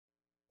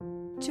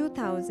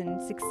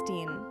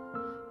2016,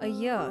 a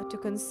year to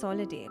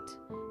consolidate.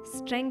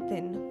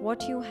 Strengthen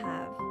what you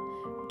have.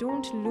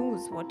 Don't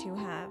lose what you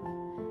have.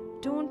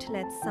 Don't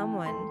let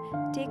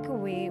someone take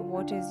away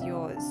what is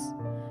yours.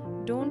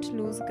 Don't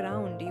lose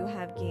ground you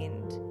have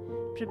gained.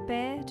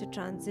 Prepare to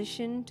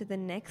transition to the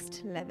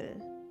next level.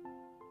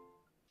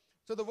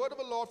 So the word of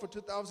the Lord for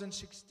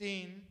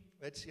 2016,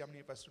 let's see how many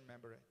of us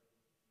remember it.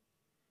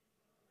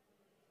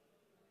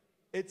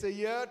 It's a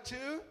year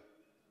to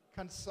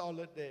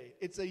consolidate.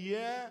 It's a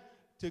year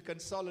to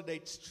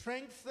consolidate.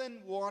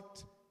 Strengthen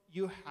what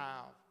you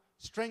have.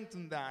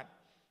 Strengthen that.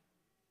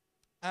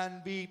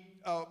 And we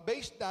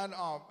based that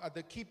on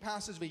the key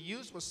passage we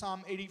used was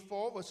Psalm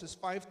 84, verses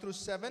 5 through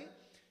 7.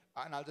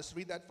 And I'll just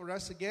read that for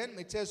us again.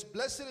 It says,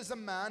 "Blessed is the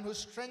man whose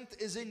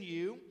strength is in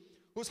you,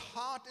 whose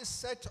heart is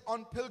set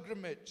on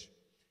pilgrimage.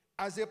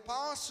 As they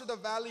pass through the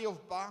valley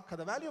of Baca."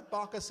 The valley of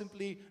Baca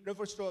simply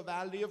refers to a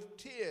valley of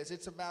tears.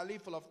 It's a valley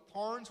full of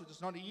thorns, which is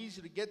not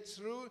easy to get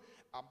through.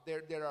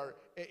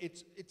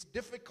 It's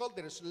difficult.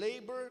 There is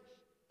labor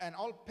and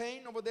all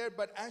pain over there.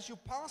 But as you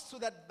pass through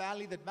that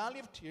valley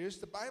of tears,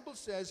 the Bible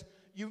says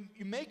you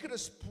make it a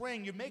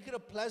spring. You make it a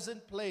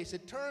pleasant place.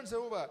 It turns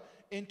over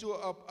into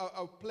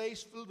a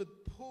place filled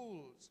with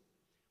pools.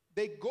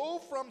 They go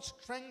from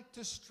strength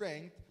to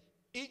strength.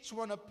 Each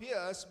one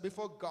appears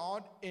before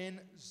God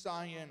in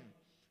Zion.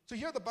 So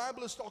here the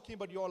Bible is talking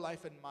about your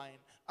life and mine.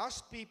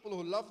 Us people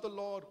who love the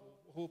Lord,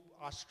 who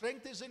our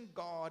strength is in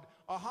God,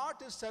 our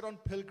heart is set on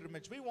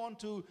pilgrimage. We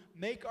want to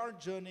make our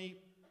journey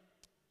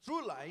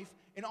through life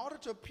in order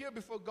to appear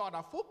before God.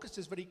 Our focus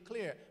is very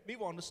clear. We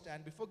want to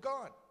stand before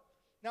God.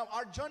 Now,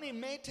 our journey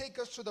may take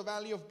us to the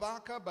valley of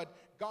Baca, but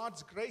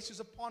God's grace is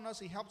upon us.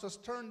 He helps us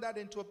turn that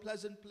into a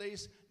pleasant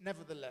place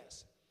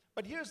nevertheless.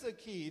 But here's the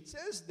key. It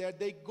says that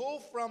they go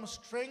from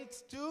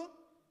strength to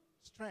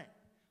strength.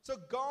 So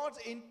God's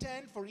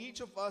intent for each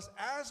of us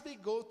as we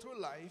go through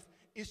life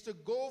is to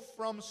go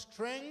from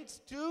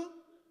strength to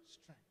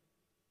strength.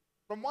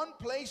 From one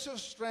place of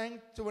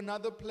strength to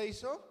another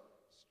place of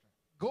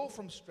strength. Go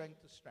from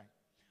strength to strength.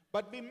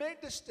 But we made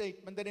the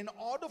statement that in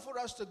order for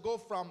us to go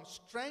from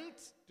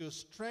strength to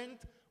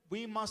strength,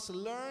 we must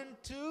learn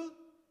to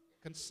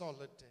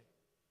consolidate.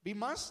 We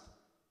must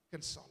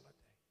consolidate.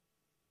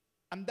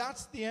 And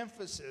that's the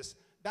emphasis.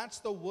 That's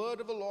the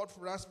word of the Lord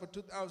for us for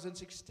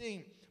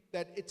 2016.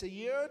 That it's a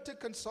year to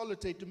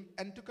consolidate.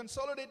 And to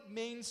consolidate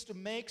means to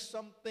make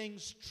something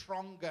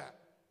stronger.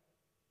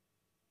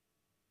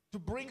 To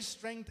bring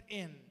strength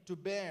in, to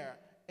bear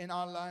in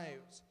our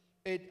lives.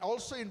 It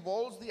also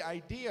involves the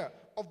idea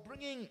of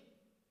bringing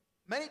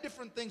many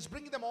different things,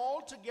 bringing them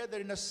all together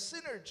in a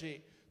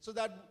synergy so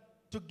that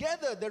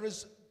together there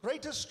is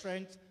greater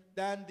strength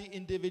than the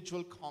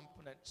individual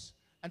components.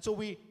 And so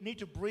we need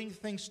to bring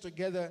things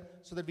together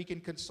so that we can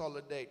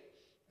consolidate.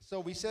 So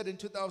we said in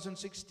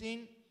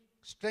 2016,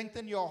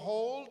 strengthen your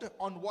hold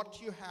on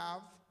what you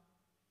have,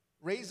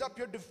 raise up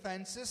your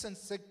defenses and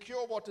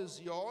secure what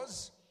is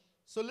yours,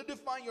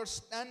 solidify your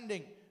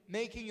standing,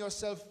 making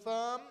yourself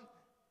firm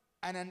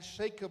and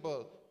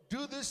unshakable.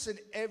 Do this in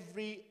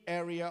every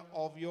area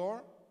of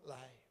your life.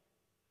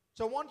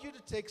 So I want you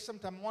to take some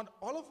time, I want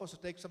all of us to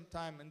take some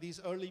time in these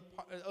early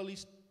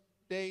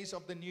days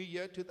of the new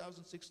year,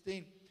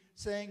 2016,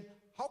 saying,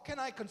 how can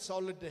I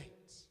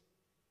consolidate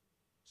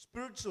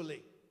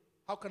spiritually?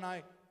 How can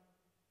I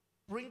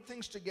bring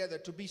things together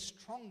to be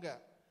stronger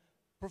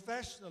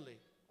professionally?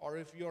 Or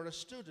if you're a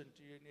student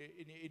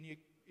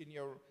in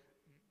your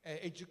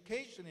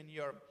education, in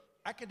your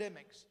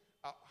academics,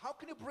 how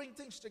can you bring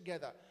things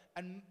together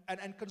and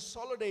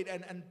consolidate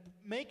and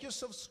make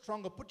yourself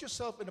stronger? Put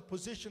yourself in a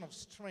position of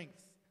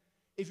strength.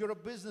 If you're a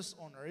business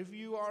owner, if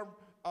you are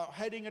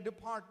heading a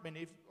department,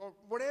 or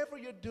whatever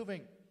you're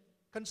doing,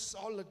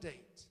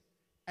 consolidate.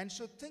 And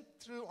so think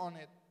through on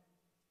it.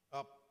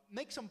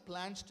 Make some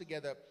plans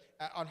together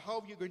on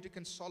how you're going to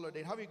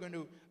consolidate, how you're going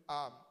to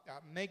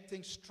make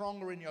things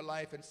stronger in your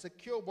life and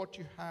secure what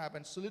you have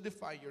and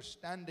solidify your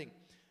standing.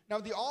 Now,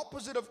 the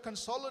opposite of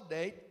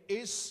consolidate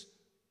is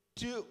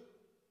to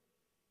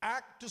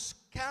act, to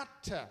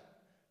scatter,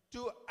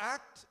 to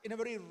act in a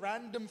very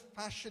random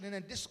fashion, in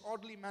a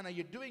disorderly manner.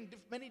 You're doing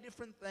many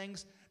different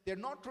things. They're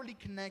not really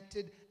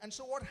connected. And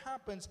so what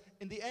happens?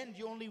 In the end,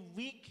 you only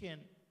weaken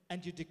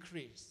and you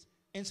decrease.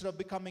 Instead of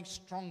becoming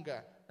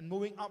stronger and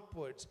moving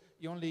upwards,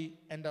 you only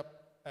end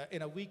up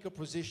in a weaker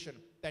position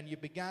than you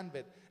began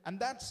with. And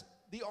that's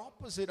the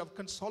opposite of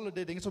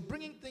consolidating. So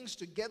bringing things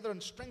together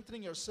and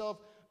strengthening yourself,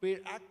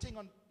 we're acting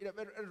on in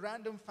a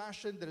random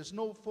fashion. There is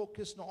no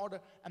focus, no order,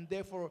 and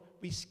therefore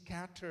we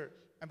scatter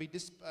and we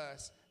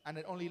disperse, and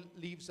it only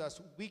leaves us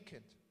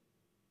weakened.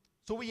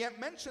 So we have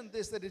mentioned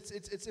this, that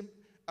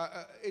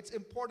it's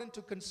important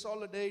to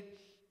consolidate,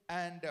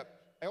 and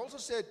I also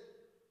said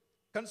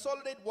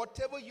consolidate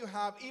whatever you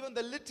have, even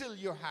the little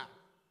you have.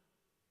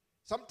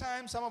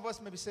 Sometimes some of us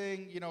may be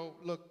saying,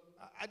 look,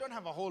 I don't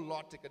have a whole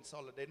lot to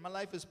consolidate. My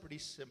life is pretty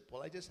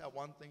simple. I just have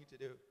one thing to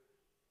do.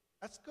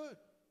 That's good.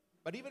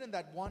 But even in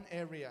that one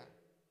area,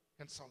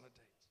 consolidate.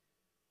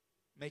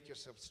 Make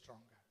yourself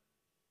stronger.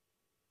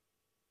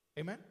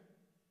 Amen?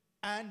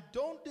 And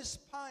don't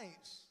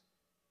despise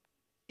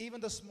even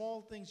the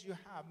small things you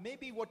have.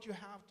 Maybe what you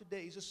have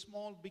today is a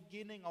small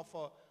beginning of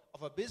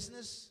a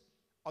business,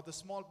 or the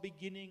small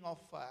beginning of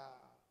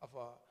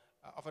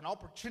an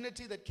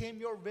opportunity that came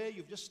your way.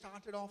 You've just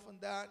started off on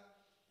that.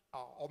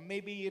 Or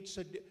maybe it's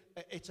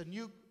a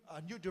new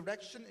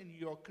direction in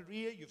your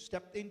career. You've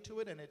stepped into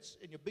it, and it's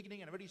in your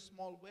beginning in a very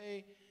small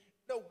way.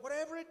 No,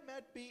 whatever it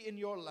might be in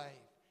your life,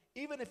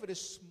 even if it is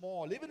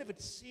small, even if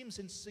it seems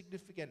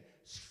insignificant,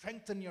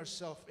 strengthen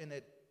yourself in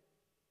it.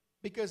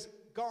 Because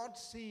God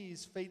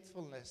sees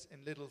faithfulness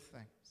in little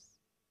things.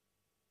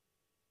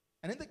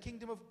 And in the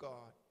kingdom of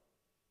God,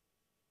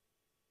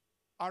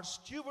 our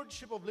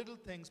stewardship of little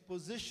things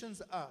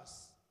positions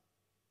us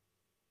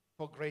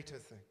for greater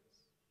things.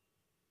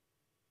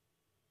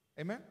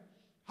 Amen?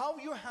 How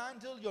you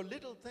handle your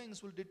little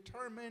things will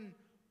determine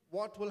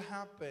what will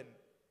happen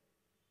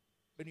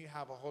when you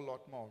have a whole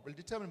lot more. Will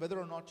determine whether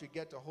or not you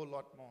get a whole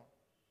lot more.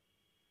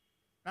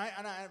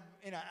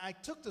 I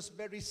took this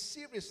very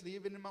seriously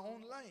even in my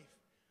own life.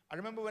 I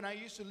remember when I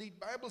used to lead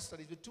Bible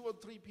studies with 2 or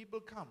 3 people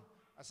come.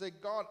 I said,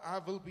 God, I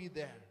will be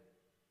there.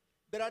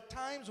 There are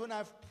times when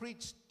I've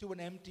preached to an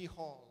empty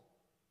hall.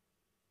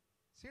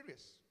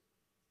 Serious.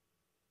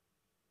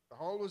 The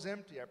hall was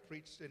empty. I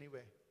preached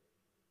anyway.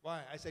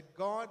 Why? I said,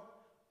 God,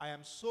 I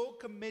am so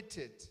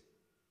committed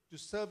to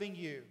serving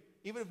you.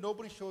 Even if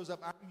nobody shows up,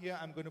 I'm here,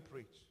 I'm going to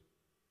preach.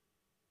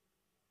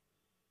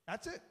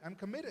 That's it. I'm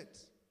committed.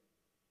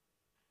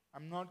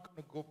 I'm not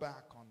going to go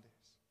back on this.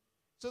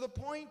 So the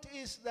point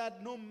is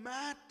that no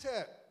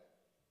matter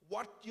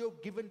what you're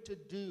given to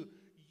do,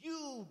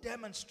 you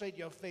demonstrate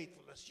your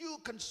faithfulness. You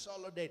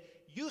consolidate.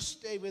 You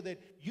stay with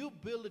it. You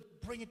build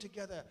it. Bring it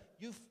together.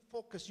 You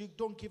focus. You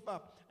don't give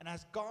up. And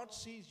as God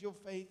sees your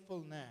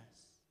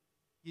faithfulness,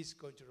 He's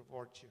going to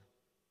reward you.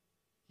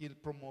 He'll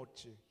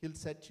promote you. He'll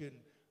set you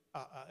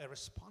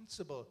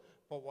responsible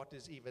for what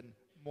is even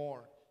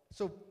more.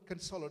 So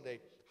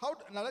consolidate.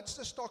 Now let's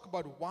just talk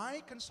about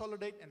why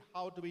consolidate and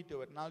how do we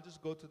do it. And I'll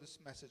just go through this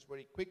message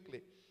very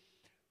quickly.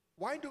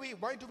 Why do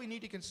we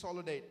need to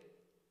consolidate?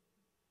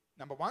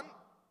 Number one,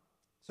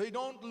 so you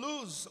don't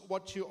lose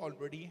what you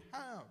already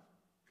have.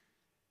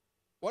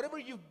 Whatever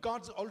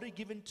God's already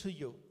given to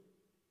you,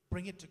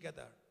 bring it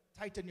together.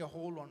 Tighten your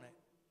hold on it.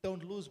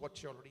 Don't lose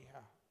what you already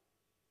have.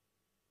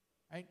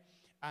 Right?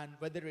 And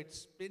whether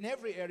it's in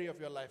every area of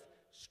your life,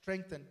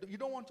 strengthen. You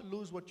don't want to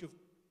lose what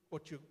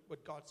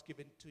God's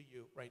given to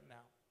you right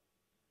now.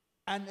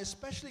 And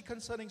especially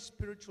concerning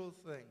spiritual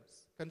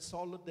things,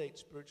 consolidate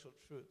spiritual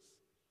truths.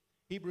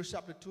 Hebrews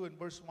chapter 2 and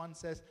verse 1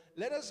 says,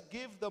 let us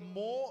give the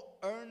more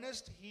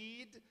earnest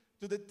heed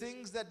to the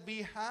things that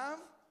we have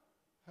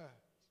heard,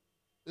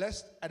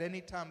 lest at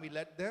any time we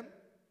let them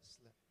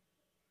slip.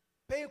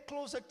 Pay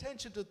close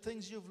attention to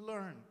things you've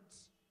learned.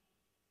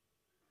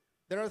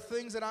 There are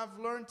things that I've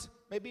learned,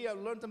 maybe I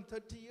learned them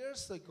 30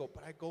 years ago,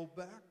 but I go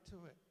back to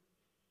it.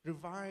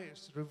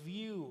 Revise,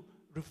 review,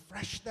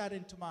 refresh that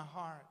into my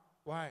heart.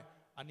 Why?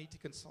 I need to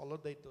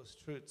consolidate those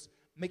truths.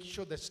 Make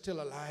sure they're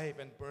still alive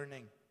and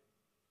burning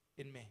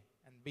in me.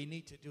 And we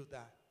need to do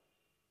that.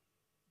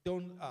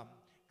 Don't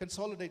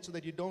consolidate so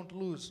that you don't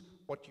lose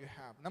what you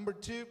have. Number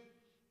 2,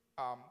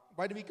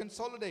 why do we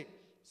consolidate?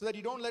 So that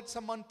you don't let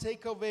someone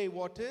take away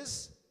what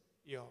is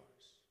yours.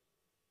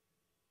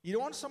 You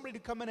don't want somebody to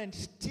come in and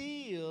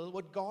steal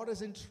what God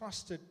has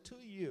entrusted to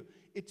you.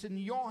 It's in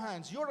your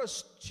hands. You're a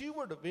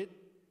steward of it.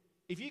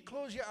 If you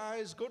close your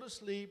eyes, go to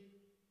sleep,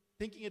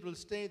 thinking it will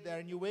stay there,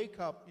 and you wake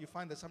up, you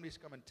find that somebody's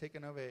come and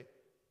taken away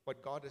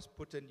what God has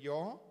put in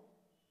your,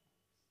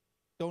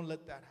 don't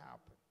let that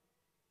happen.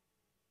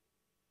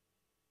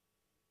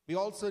 We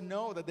also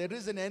know that there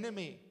is an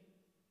enemy,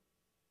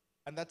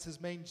 and that's his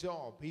main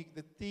job.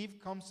 The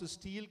thief comes to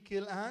steal,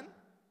 kill, and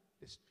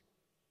destroy.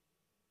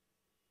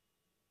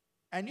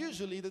 And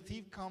usually the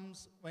thief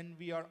comes when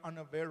we are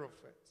unaware of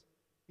it.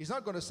 He's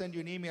not going to send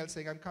you an email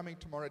saying, I'm coming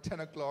tomorrow at 10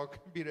 o'clock,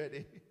 be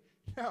ready.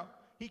 No,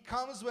 he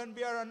comes when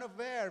we are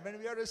unaware, when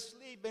we are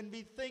asleep, when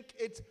we think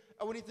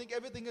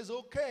everything is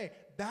okay.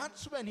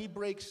 That's when he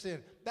breaks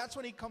in. That's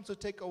when he comes to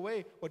take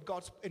away what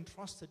God's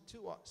entrusted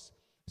to us.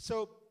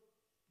 So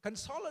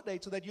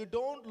consolidate so that you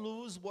don't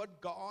lose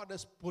what God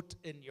has put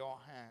in your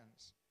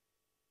hands.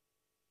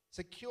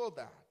 Secure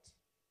that.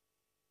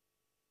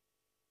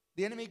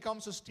 The enemy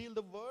comes to steal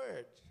the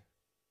word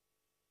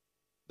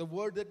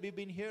that we've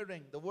been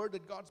hearing, the word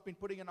that God's been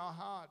putting in our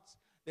hearts.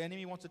 The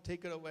enemy wants to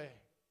take it away.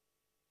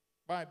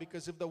 Why?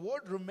 Because if the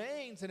word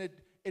remains and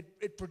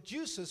it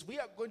produces, we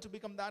are going to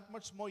become that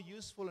much more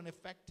useful and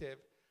effective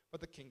for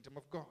the kingdom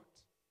of God.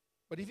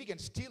 But if he can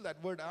steal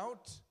that word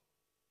out,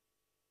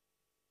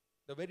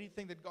 the very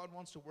thing that God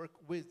wants to work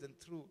with and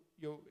through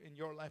in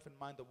your life and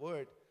mine, the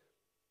word,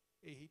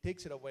 he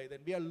takes it away, then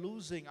we are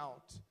losing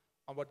out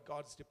on what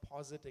God's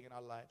depositing in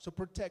our life. So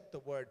protect the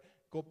word.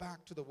 Go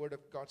back to the word of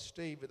God.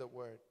 Stay with the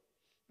word.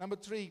 Number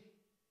 3,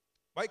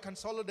 why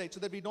consolidate? So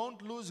that we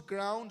don't lose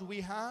ground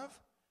we have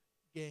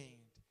gained.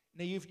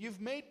 Now, you've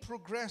made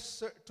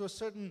progress to a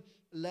certain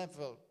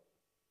level.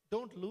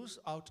 Don't lose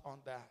out on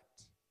that.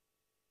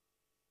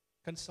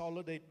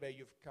 Consolidate where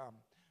you've come.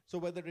 So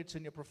whether it's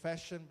in your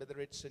profession, whether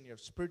it's in your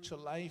spiritual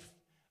life,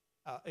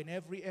 in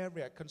every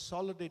area,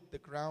 consolidate the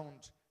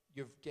ground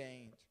you've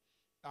gained.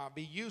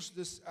 We use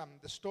this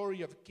the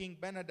story of King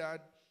Benhadad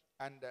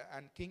and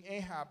King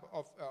Ahab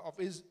of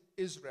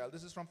Israel.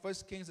 This is from 1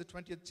 Kings, the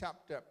 20th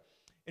chapter.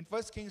 In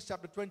 1 Kings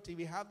chapter 20,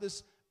 we have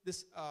this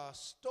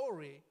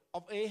story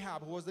of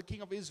Ahab, who was the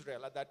king of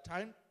Israel at that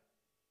time.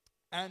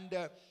 And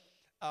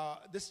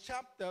this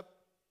chapter,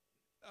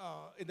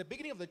 in the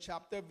beginning of the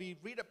chapter, we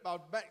read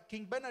about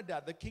King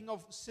Benhadad, the king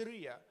of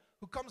Syria,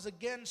 who comes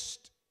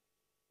against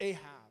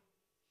Ahab.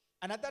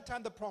 And at that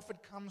time, the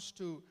prophet comes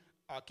to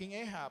King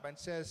Ahab and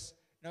says,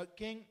 "Now,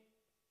 king,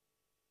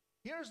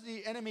 here's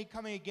the enemy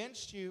coming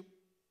against you,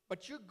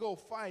 but you go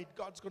fight.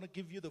 God's going to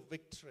give you the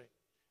victory."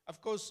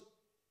 Of course,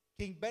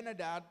 King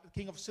Benhadad, the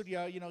king of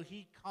Syria,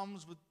 he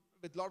comes with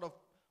a lot of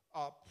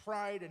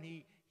pride, and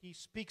he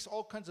speaks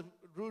all kinds of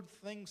rude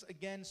things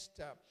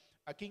against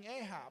King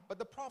Ahab. But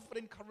the prophet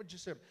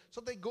encourages him.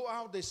 So they go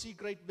out, they see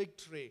great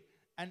victory.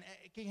 And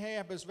King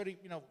Ahab is very,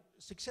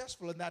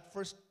 successful in that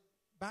first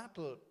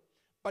battle.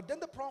 But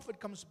then the prophet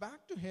comes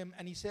back to him,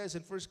 and he says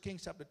in 1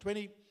 Kings chapter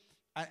 20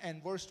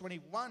 and verse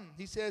 21,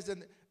 he says,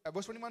 and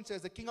verse 21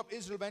 says, "The king of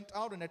Israel went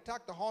out and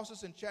attacked the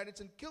horses and chariots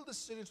and killed the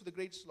Syrians with a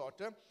great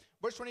slaughter."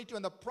 Verse 22,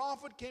 "And the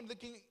prophet came to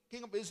the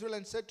king of Israel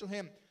and said to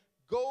him,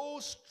 'Go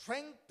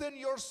strengthen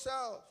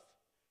yourself,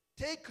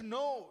 take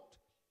note,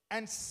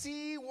 and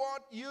see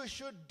what you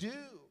should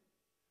do.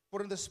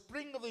 For in the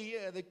spring of the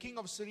year, the king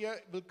of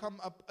Syria will come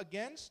up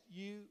against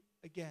you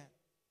again.'"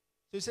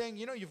 So he's saying,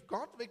 you've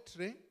got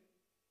victory,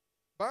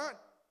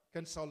 but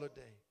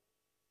consolidate.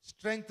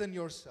 Strengthen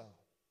yourself.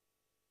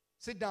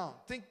 Sit down.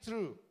 Think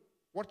through.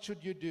 What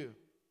should you do?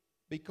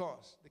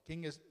 Because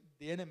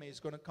the enemy is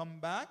going to come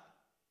back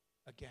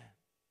again.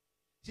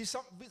 See,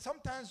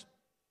 sometimes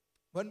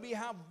when we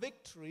have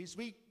victories,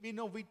 we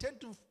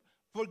tend to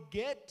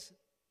forget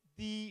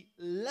the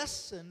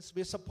lessons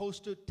we're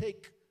supposed to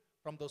take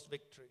from those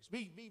victories.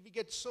 We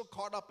get so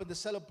caught up in the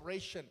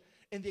celebration,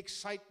 in the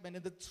excitement,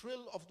 in the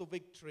thrill of the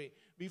victory,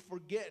 we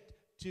forget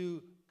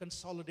to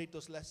consolidate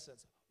those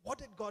lessons. What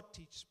did God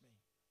teach me?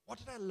 What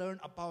did I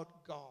learn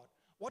about God?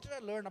 What did I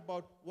learn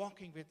about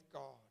walking with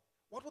God?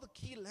 What were the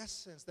key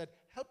lessons that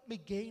helped me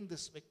gain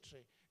this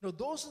victory?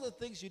 Those are the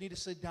things you need to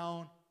sit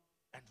down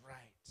and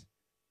write.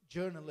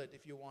 Journal it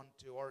if you want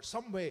to, or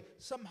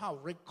somehow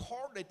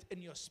record it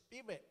in your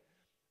spirit,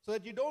 so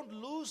that you don't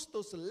lose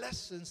those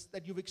lessons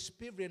that you've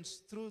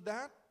experienced through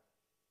that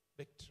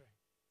victory.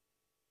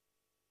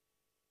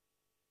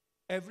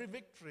 Every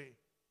victory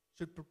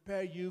should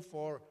prepare you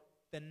for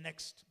the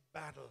next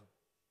battle.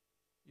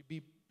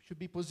 You should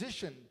be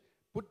positioned.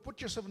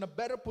 Put yourself in a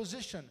better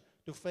position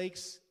to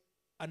face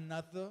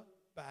another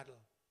battle,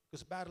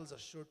 because battles are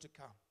sure to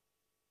come.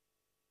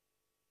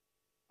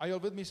 Are you all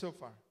with me so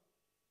far?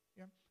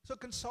 Yeah. So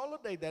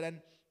consolidate that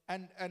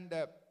and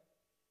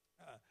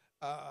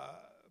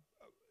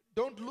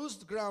don't lose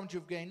the ground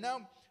you've gained.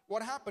 Now,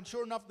 what happened?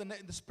 Sure enough, in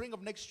the spring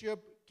of next year,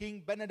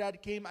 King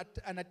Benhadad came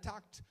and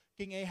attacked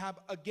King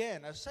Ahab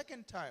again, a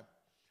second time.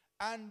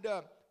 And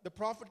the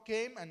prophet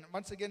came and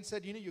once again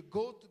said, you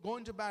go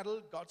into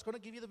battle. God's going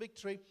to give you the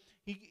victory.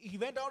 He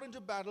went out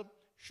into battle.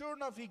 Sure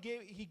enough, he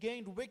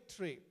gained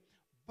victory.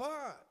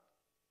 But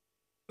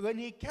when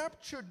he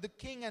captured the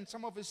king and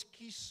some of his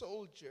key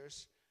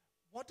soldiers,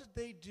 what did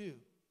they do?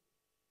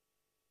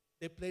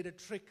 They played a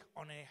trick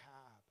on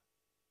Ahab.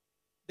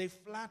 They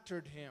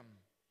flattered him.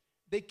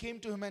 They came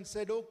to him and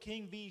said, "Oh,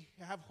 king, we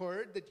have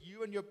heard that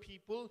you and your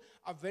people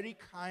are very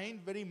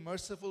kind, very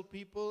merciful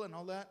people," and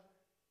all that.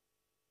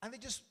 And they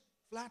just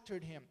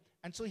flattered him.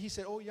 And so he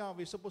said, "Oh, yeah,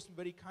 we're supposed to be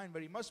very kind,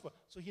 very merciful."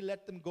 So he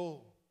let them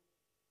go.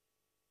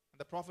 And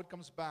the prophet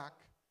comes back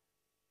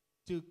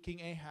to King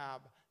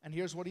Ahab, and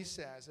here's what he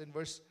says in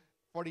verse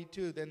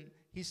 42. "Then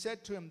he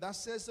said to him,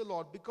 'Thus says the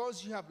Lord,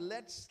 because you have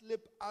let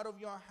slip out of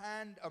your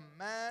hand a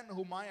man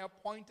whom I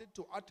appointed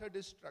to utter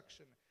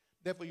destruction,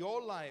 therefore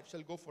your life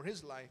shall go for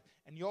his life,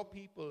 and your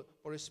people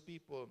for his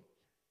people.'"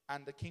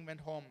 And the king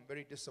went home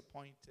very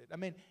disappointed. I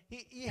mean,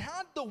 he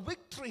had the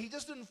victory, he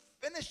just didn't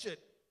finish it.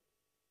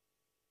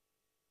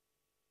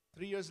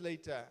 3 years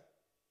later,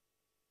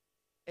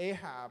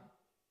 Ahab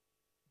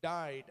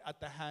died at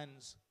the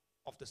hands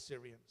of the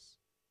Syrians.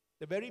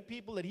 The very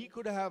people that he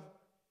could have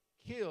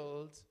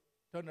killed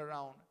turned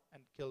around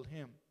and killed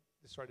him,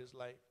 destroyed his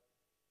life.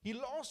 He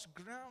lost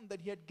ground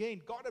that he had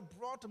gained. God had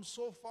brought him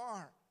so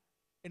far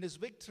in his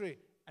victory,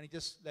 and he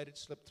just let it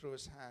slip through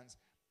his hands.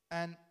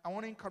 And I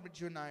want to encourage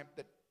you and I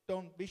that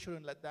we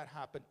shouldn't let that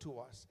happen to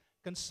us.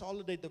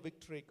 Consolidate the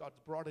victory God's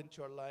brought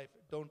into your life.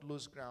 Don't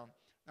lose ground.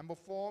 Number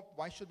 4,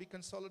 why should we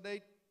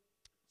consolidate?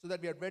 So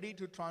that we are ready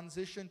to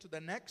transition to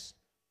the next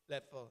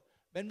level.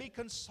 When we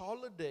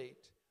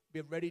consolidate, we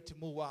are ready to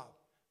move up.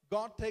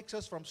 God takes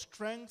us from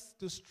strength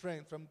to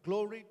strength, from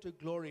glory to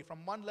glory,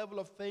 from one level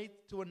of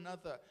faith to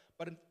another.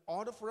 But in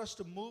order for us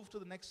to move to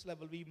the next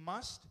level, we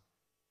must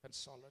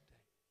consolidate.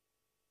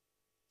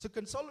 So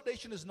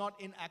consolidation is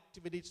not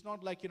inactivity. It's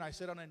not like, I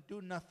sit down and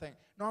do nothing.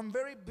 No, I'm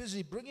very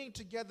busy bringing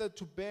together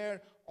to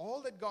bear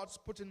all that God's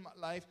put in my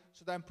life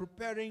so that I'm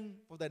preparing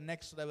for the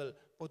next level,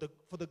 for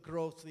the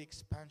growth, the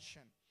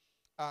expansion.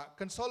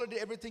 Consolidate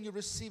everything you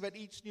receive at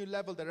each new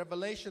level, the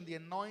revelation, the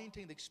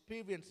anointing, the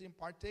experience, the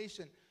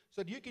impartation,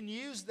 so that you can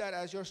use that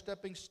as your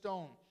stepping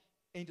stone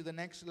into the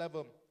next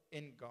level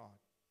in God.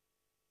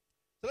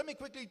 So let me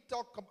quickly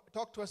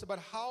talk to us about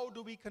how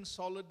do we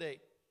consolidate?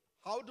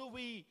 How do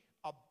we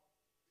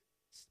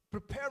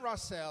prepare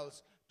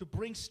ourselves to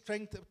bring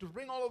strength, to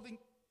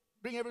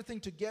bring everything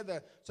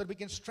together so that we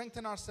can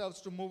strengthen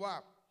ourselves to move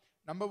up?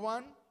 Number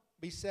one,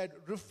 we said,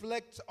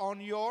 reflect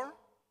on your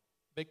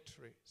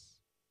victories.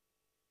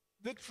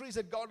 Victories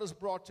that God has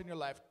brought in your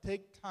life.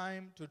 Take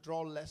time to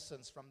draw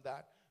lessons from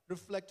that.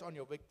 Reflect on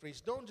your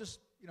victories. Don't just,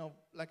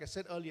 like I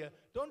said earlier,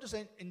 don't just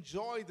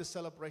enjoy the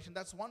celebration.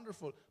 That's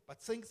wonderful. But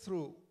think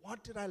through,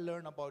 what did I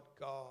learn about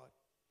God?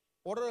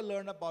 What did I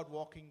learn about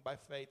walking by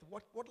faith?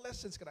 What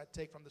lessons can I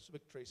take from these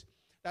victories?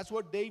 That's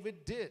what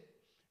David did.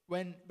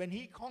 When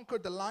he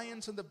conquered the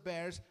lions and the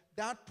bears,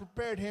 that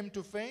prepared him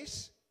to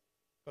face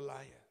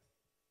Goliath.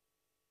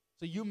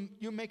 So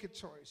you make a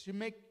choice.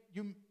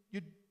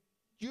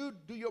 You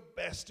do your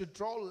best to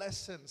draw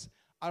lessons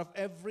out of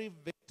every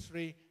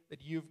victory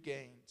that you've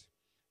gained.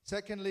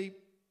 Secondly,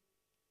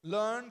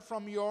 learn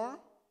from your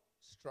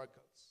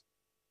struggles.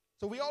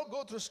 So we all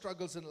go through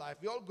struggles in life.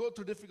 We all go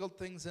through difficult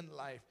things in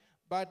life.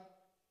 But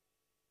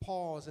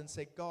pause and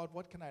say, God,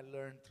 what can I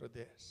learn through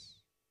this?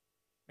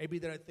 Maybe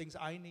there are things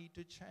I need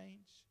to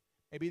change.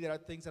 Maybe there are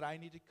things that I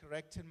need to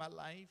correct in my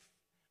life.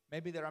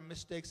 Maybe there are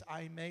mistakes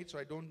I made so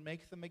I don't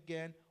make them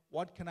again.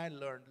 What can I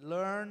learn?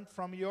 Learn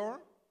from your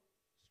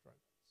struggles.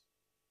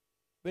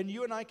 When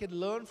you and I can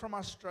learn from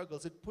our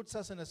struggles, it puts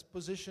us in a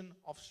position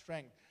of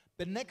strength.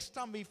 The next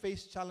time we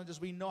face challenges,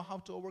 we know how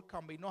to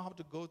overcome. We know how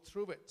to go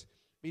through it.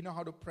 We know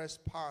how to press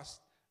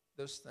past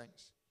those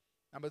things.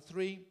 Number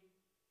three,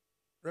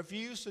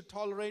 refuse to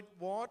tolerate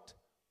what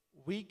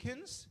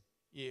weakens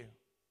you.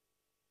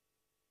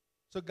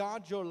 So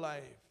guard your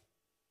life.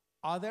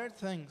 Are there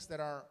things that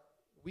are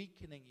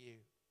weakening you,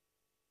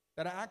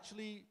 that are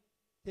actually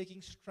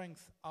taking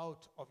strength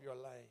out of your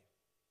life?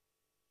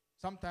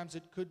 Sometimes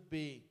it could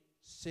be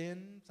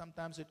sin.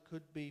 Sometimes it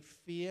could be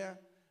fear.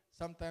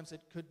 Sometimes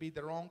it could be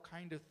the wrong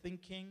kind of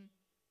thinking,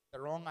 the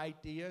wrong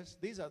ideas.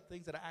 These are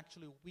things that are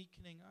actually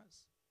weakening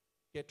us.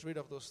 Get rid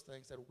of those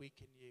things that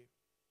weaken you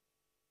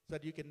so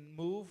that you can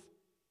move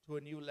to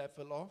a new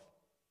level of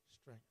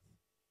strength.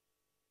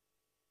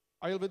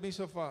 Are you with me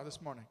so far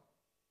this morning?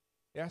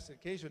 Yes, in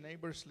case your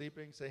neighbor's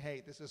sleeping, say,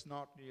 hey, this is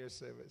not New Year's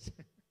service.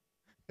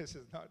 This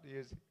is not New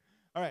Year's.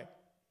 All right,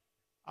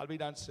 I'll be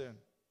done soon.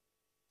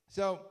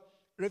 So,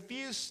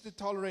 refuse to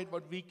tolerate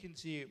what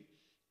weakens you.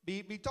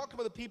 We talked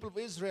about the people of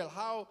Israel,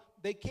 how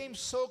they came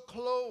so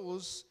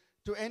close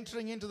to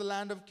entering into the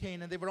land of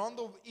Canaan. They were on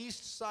the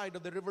east side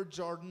of the river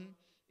Jordan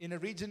in a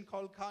region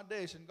called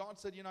Kadesh. And God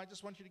said, I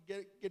just want you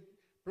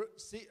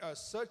to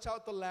search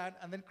out the land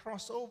and then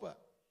cross over.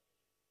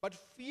 But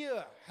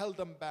fear held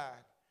them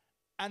back.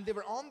 And they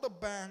were on the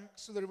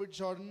banks of the river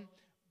Jordan,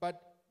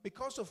 but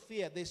because of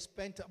fear, they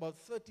spent about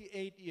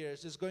 38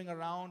 years just going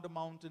around the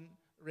mountain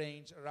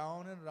range,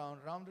 around and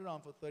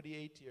around for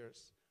 38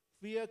 years.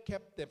 Fear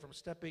kept them from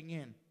stepping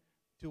in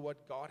to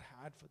what God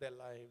had for their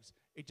lives.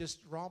 It just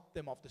robbed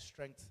them of the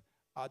strength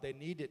they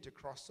needed to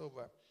cross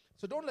over.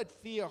 So don't let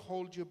fear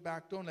hold you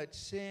back. Don't let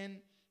sin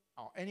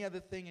or any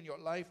other thing in your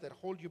life that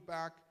hold you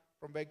back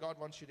from where God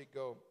wants you to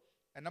go.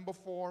 And number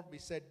 4, we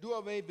said, do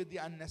away with the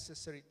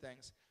unnecessary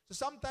things. So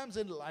sometimes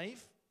in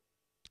life,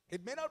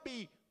 it may not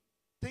be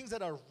things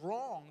that are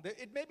wrong.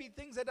 It may be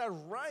things that are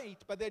right,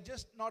 but they're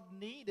just not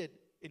needed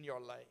in your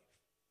life.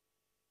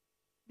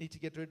 Need to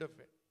get rid of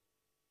it.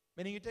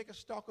 Meaning you take a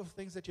stock of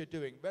things that you're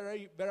doing.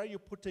 Where are you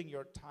putting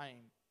your time?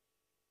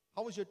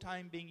 How is your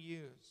time being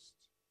used?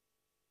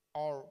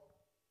 Or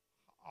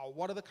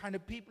what are the kind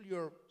of people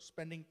you're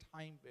spending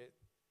time with?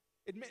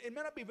 It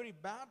may not be very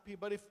bad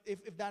people, but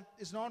if that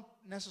is not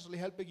necessarily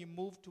helping you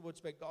move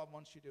towards where God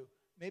wants you to,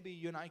 maybe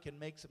you and I can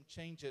make some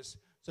changes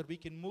so that we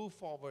can move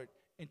forward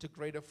into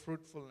greater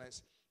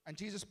fruitfulness. And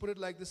Jesus put it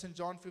like this in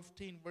John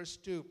 15, verse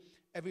 2.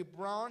 Every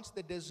branch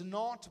that does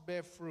not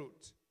bear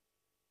fruit,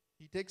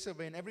 He takes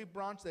away. And every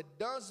branch that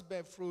does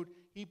bear fruit,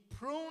 He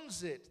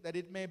prunes it that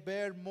it may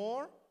bear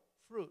more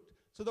fruit.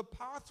 So the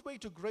pathway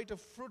to greater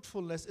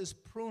fruitfulness is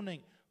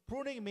pruning.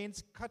 Pruning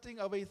means cutting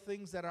away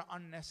things that are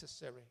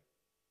unnecessary.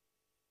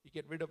 You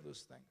get rid of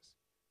those things.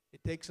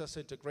 It takes us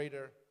into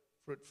greater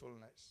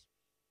fruitfulness.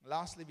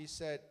 Lastly, we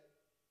said,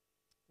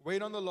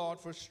 wait on the Lord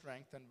for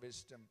strength and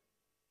wisdom.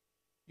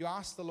 You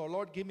ask the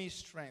Lord, give me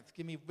strength,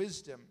 give me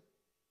wisdom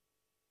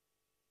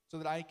so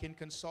that I can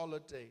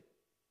consolidate.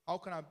 How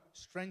can I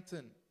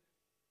strengthen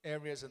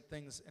areas and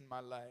things in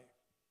my life?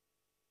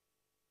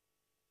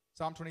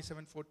 Psalm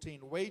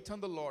 27:14, wait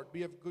on the Lord,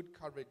 be of good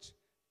courage,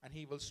 and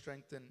He will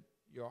strengthen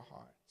your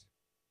heart.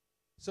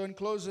 So in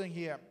closing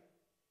here,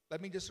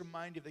 let me just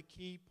remind you the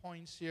key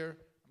points here,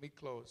 and we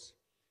close.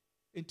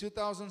 In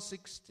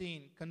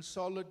 2016,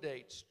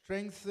 consolidate,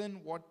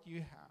 strengthen what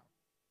you have.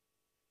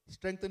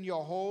 Strengthen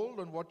your hold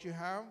on what you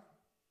have.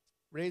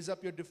 Raise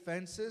up your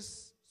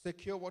defenses.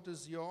 Secure what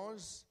is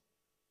yours.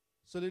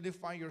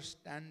 Solidify your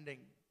standing.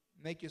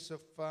 Make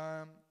yourself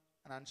firm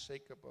and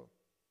unshakable.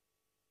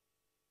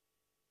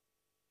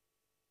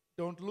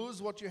 Don't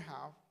lose what you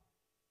have.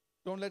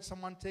 Don't let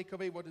someone take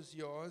away what is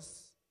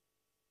yours.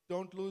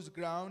 Don't lose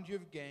ground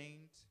you've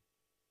gained.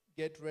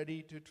 Get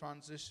ready to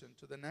transition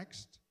to the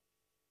next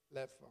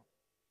level.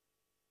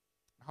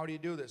 How do you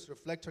do this?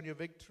 Reflect on your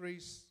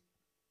victories.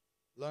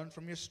 Learn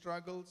from your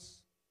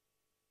struggles.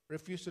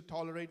 Refuse to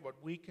tolerate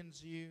what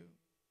weakens you.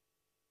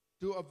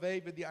 Do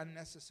away with the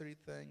unnecessary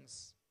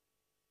things.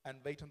 And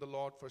wait on the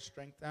Lord for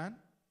strength and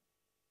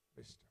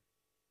wisdom.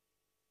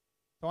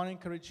 So I want to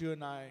encourage you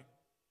and I,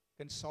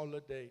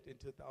 consolidate in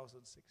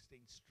 2016.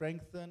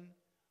 Strengthen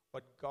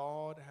what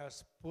God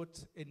has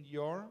put in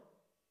your hands.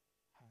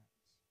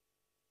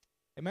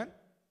 Amen?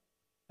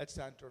 Let's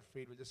stand to our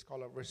feet. We'll just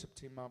call our worship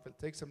team up. We'll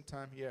take some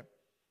time here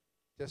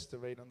just to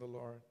wait on the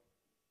Lord.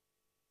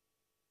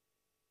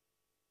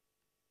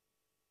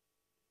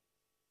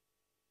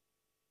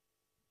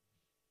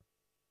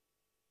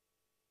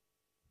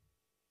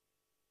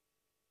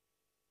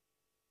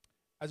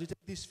 As we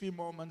take these few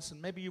moments,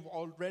 and maybe you've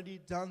already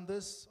done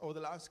this over the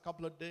last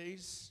couple of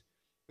days,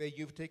 where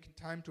you've taken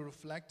time to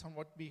reflect on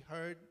what we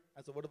heard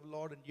as the word of the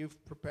Lord, and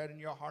you've prepared in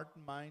your heart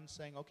and mind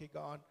saying, okay,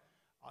 God,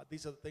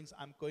 these are the things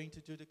I'm going to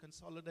do to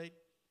consolidate.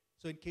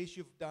 So in case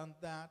you've done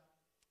that,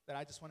 then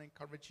I just want to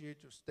encourage you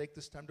to take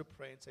this time to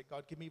pray and say,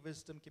 God, give me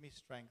wisdom, give me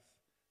strength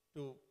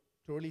to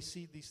really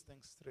see these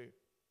things through.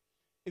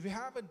 If you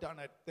haven't done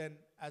it, then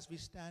as we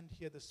stand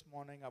here this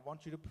morning, I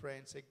want you to pray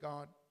and say,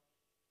 God,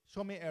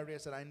 show me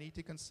areas that I need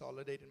to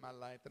consolidate in my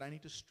life, that I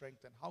need to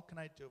strengthen. How can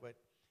I do it?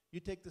 You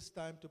take this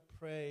time to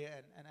pray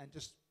and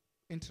just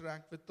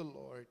interact with the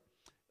Lord.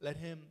 Let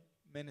Him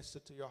minister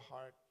to your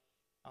heart.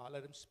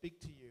 Let Him speak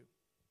to you,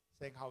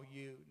 saying how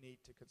you need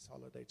to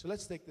consolidate. So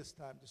let's take this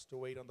time just to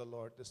wait on the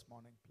Lord this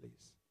morning,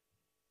 please.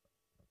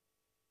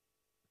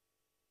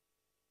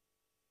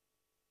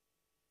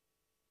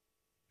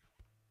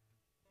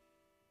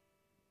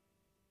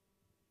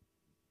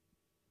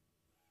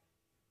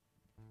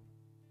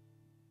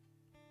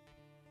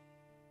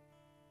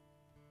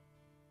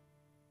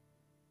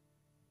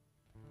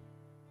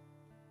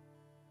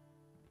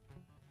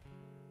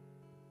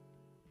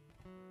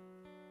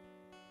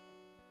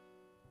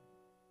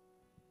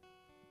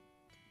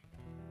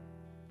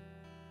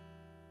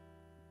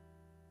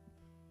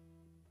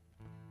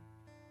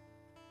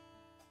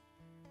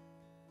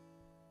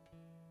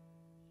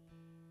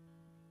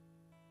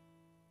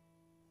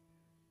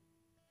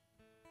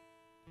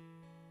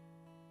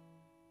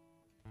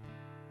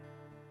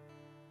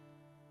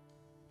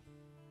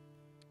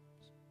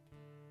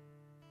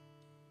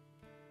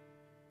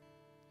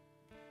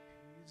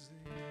 He's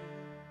able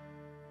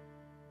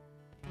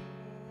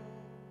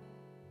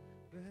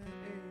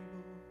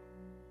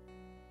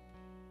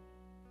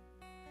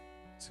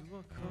to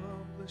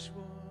accomplish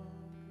what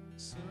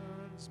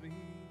concerns me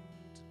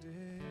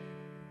today.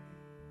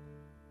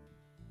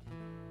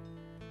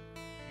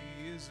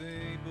 He is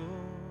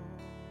able,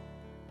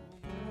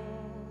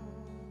 more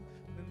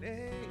than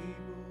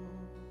able,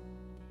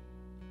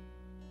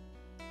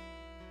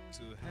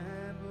 to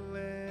handle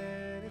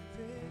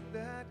anything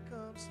that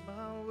comes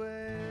my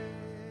way.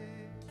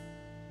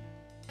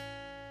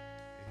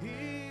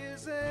 He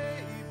is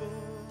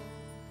able,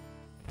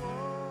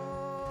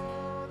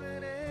 more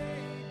than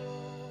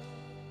able,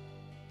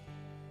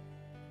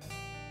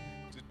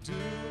 to do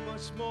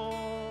much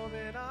more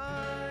than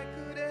I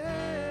could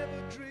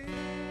ever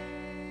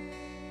dream.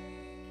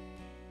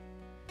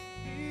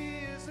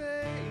 He is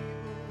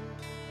able,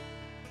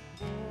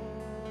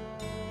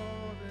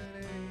 more than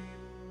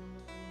able,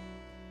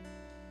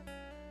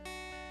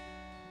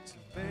 to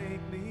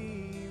make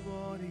me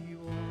what He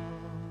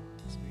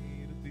wants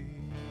me to be.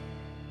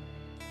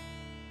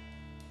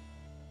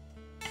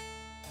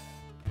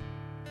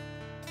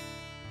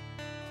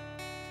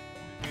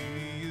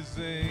 He is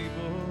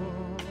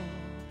able,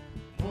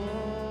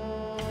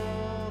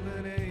 more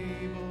than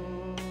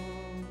able,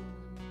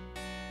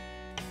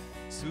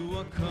 to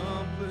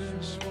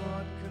accomplish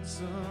what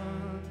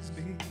concerns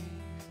me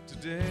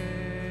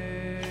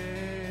today.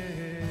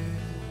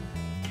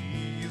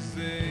 He is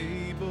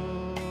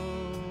able,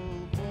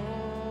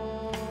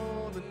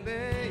 more than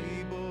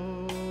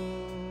able,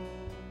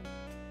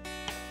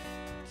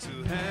 to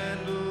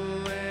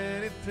handle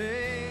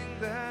anything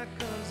that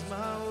comes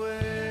my way.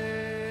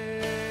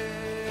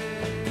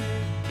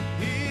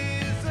 He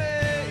is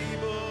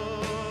able,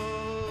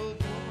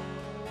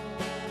 more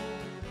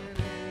than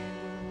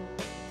able,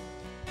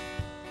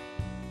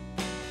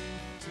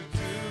 to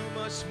do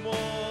much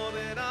more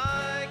than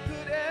I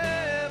could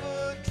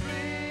ever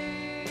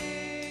dream.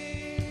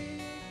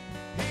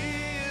 He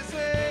is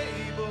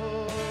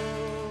able,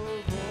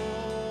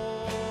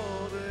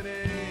 more than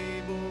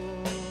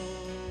able,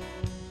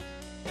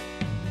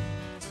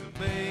 to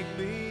make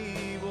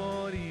me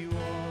what He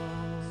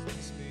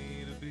wants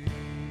me to be.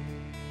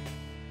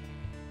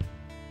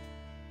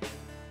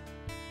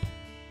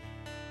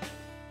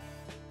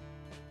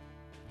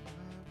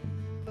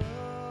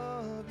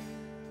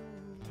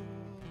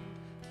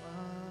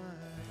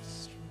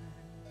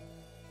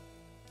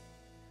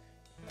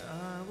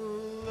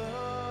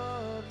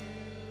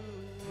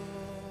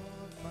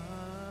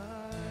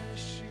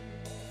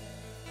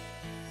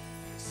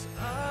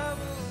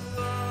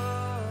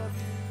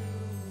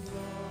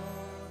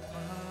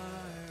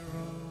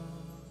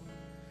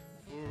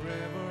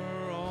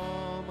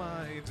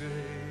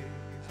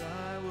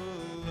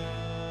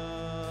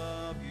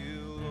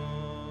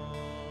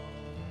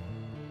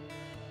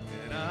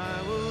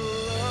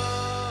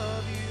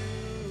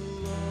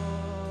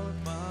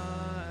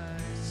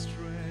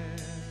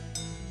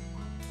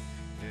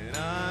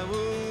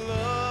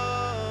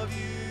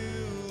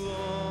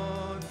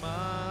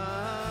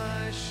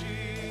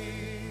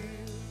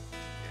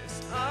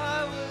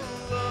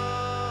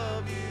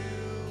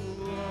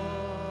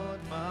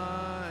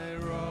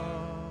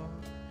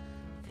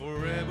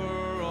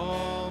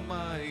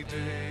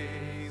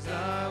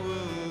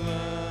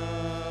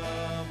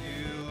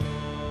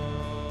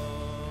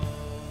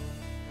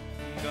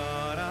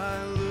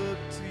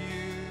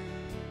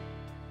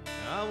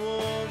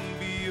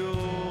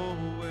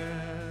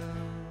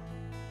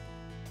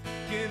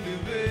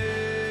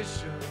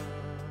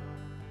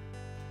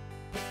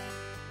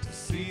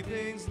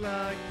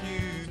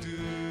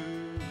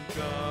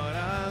 God,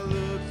 I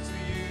look to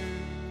you.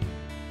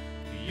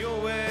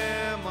 You're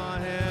where my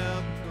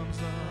help comes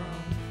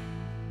from.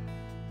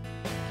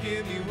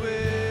 Give me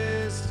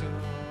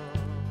wisdom.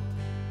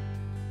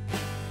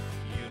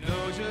 You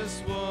know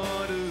just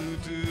what to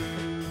do.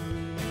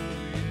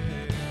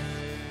 Yeah.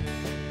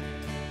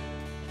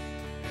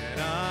 And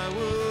I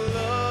will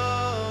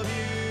love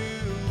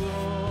you,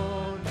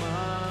 Lord,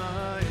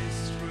 my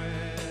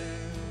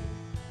strength.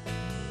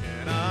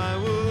 And I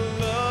will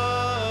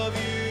love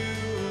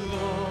you,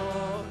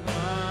 Lord,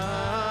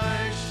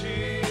 my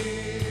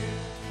shield.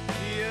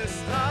 Yes,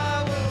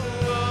 I will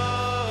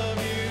love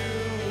you,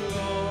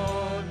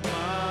 Lord,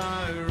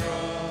 my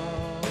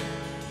rock.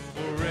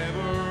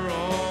 Forever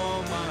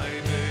all my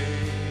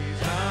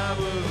days I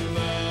will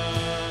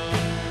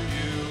love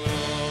you,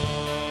 Lord.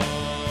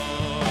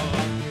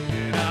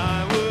 And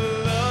I will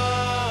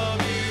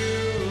love you,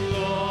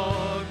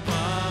 Lord,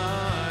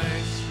 my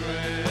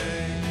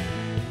strength.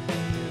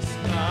 Yes,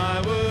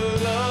 I will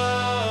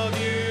love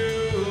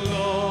you,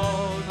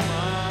 Lord,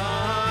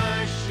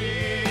 my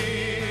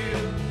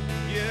shield.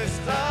 Yes,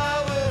 I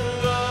will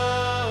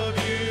love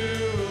you,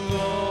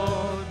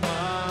 Lord,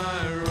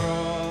 my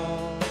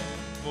rock.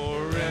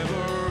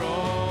 Forever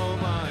all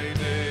my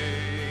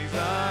days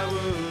I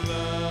will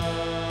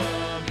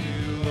love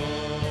you,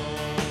 Lord.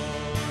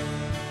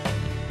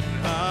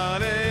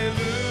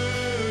 Hallelujah,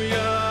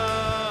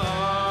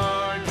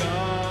 our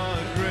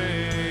God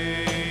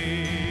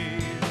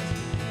reigns.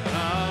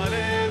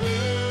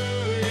 Hallelujah,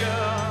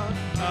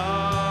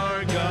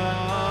 our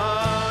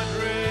God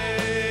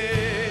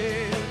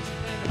reigns.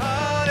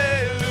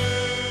 Hallelujah,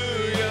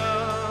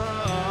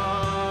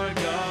 our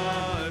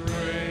God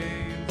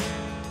reigns.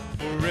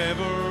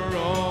 Forever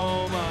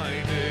all my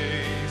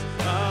days.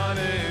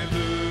 Hallelujah.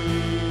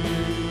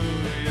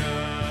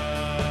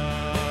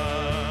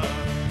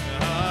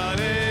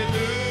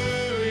 Hallelujah,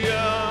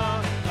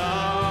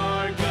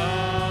 our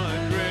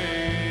God reigns.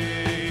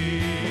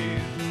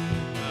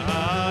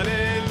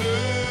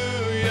 Hallelujah,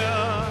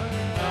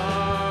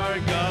 our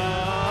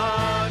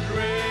God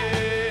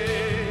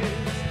reigns.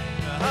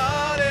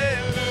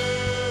 Hallelujah,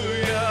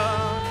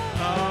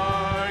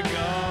 our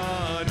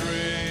God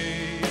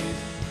reigns.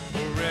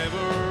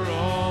 Forever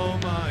all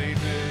my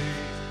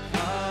days.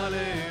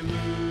 Hallelujah.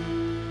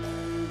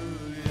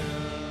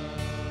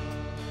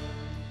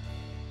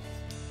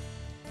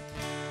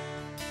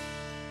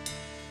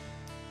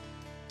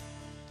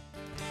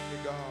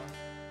 Dear God,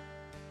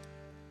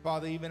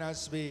 Father, even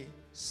as we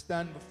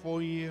stand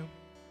before you,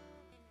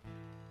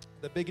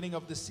 the beginning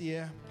of this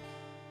year,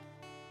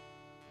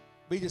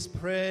 we just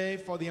pray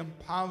for the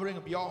empowering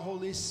of your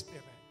Holy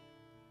Spirit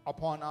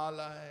upon our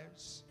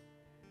lives.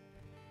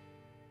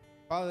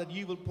 Father, that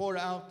you will pour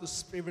out the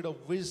spirit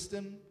of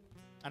wisdom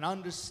and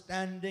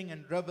understanding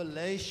and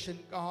revelation,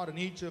 God, in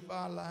each of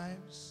our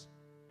lives.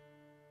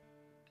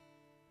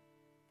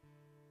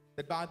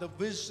 That by the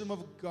wisdom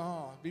of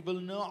God, we will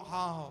know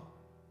how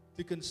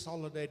to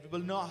consolidate. We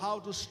will know how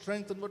to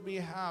strengthen what we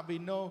have. We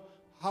know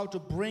how to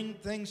bring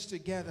things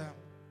together.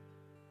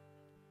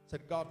 So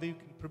that, God, we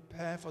can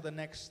prepare for the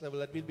next level,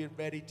 that we'll be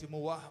ready to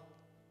move up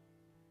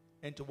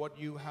into what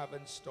you have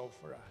in store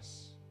for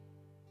us.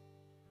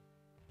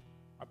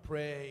 I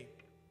pray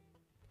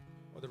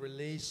for the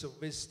release of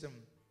wisdom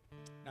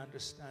and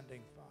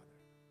understanding, Father,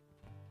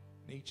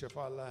 in each of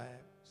our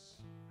lives.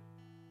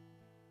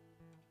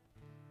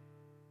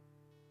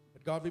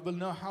 But God, we will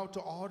know how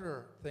to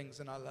order things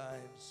in our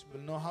lives. We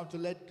will know how to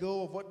let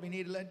go of what we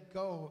need to let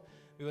go.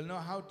 We will know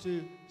how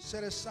to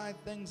set aside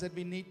things that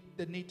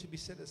need to be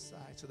set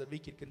aside, so that we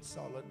can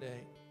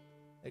consolidate.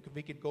 That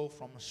we can go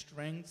from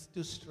strength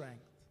to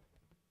strength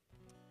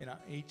in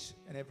each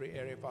and every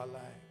area of our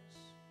lives.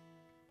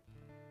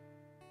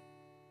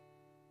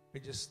 We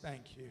just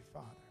thank you,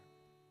 Father.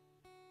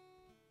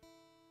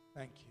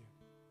 Thank you.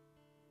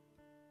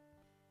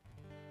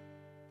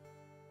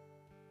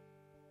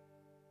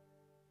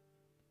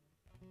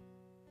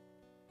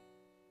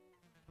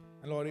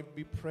 And Lord,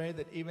 we pray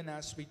that even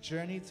as we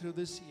journey through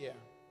this year,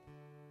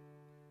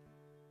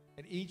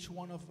 that each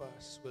one of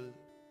us will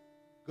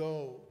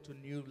go to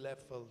new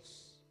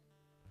levels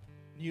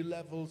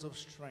of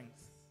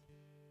strength,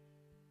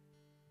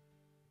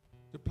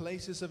 to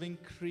places of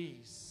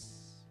increase,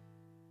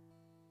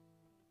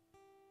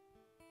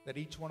 that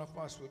each one of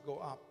us will go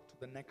up to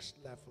the next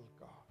level,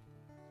 God.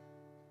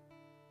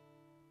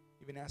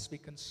 Even as we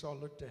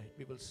consolidate,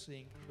 we will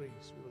see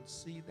increase. We will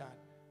see that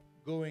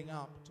going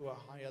up to a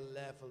higher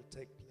level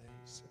take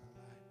place in our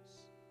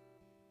lives.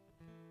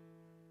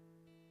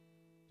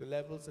 The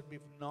levels that we've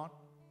not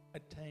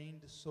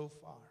attained so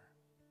far,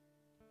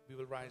 we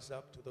will rise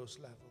up to those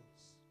levels.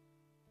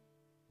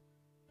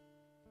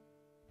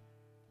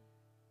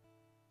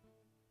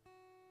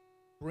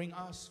 Bring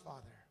us,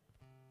 Father,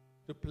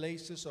 to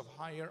places of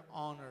higher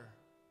honor.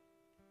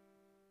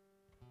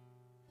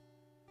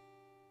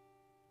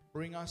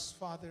 Bring us,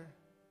 Father,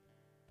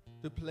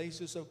 to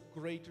places of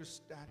greater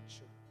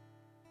stature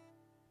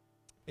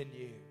in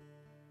you.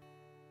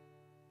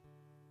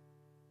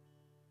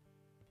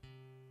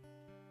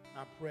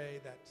 I pray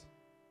that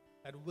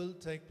that will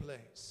take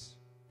place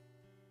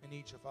in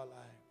each of our lives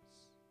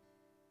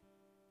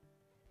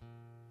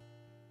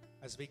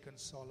as we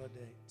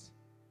consolidate.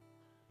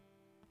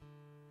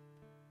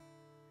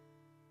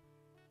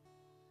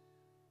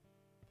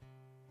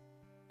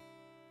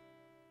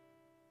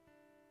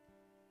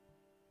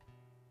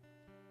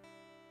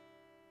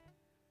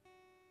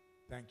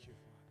 Thank you,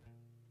 Father.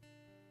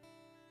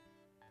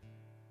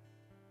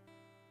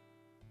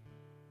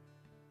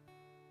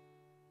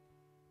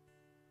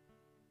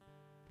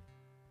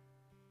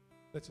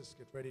 Let's just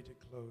get ready to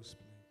close,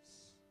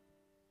 please.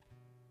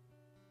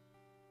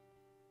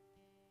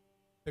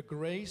 The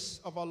grace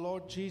of our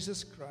Lord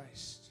Jesus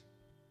Christ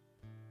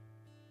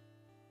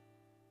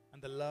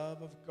and the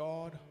love of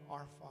God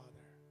our Father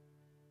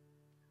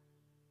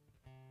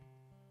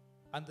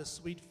and the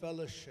sweet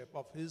fellowship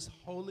of His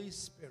Holy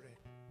Spirit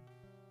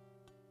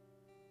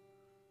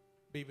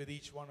be with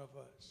each one of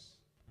us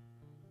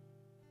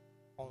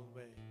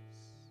always.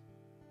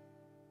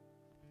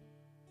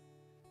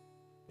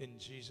 In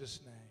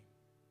Jesus' name.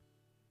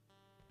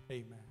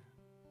 Amen.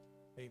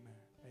 Amen.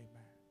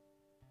 Amen.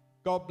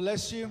 God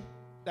bless you.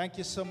 Thank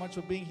you so much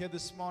for being here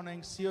this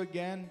morning. See you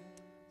again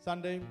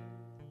Sunday.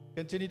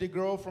 Continue to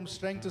grow from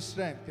strength to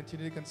strength.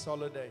 Continue to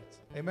consolidate.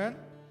 Amen.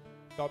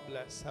 God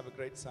bless. Have a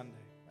great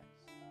Sunday.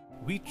 Thanks.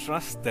 We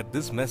trust that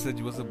this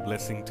message was a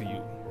blessing to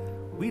you.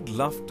 We'd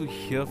love to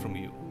hear from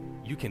you.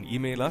 You can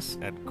email us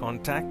at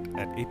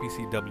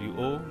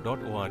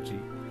contact@apcwo.org.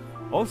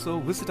 Also,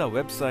 visit our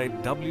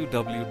website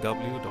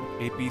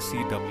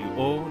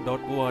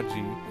www.apcwo.org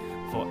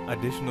for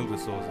additional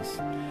resources.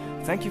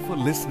 Thank you for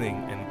listening,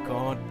 and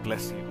God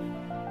bless you.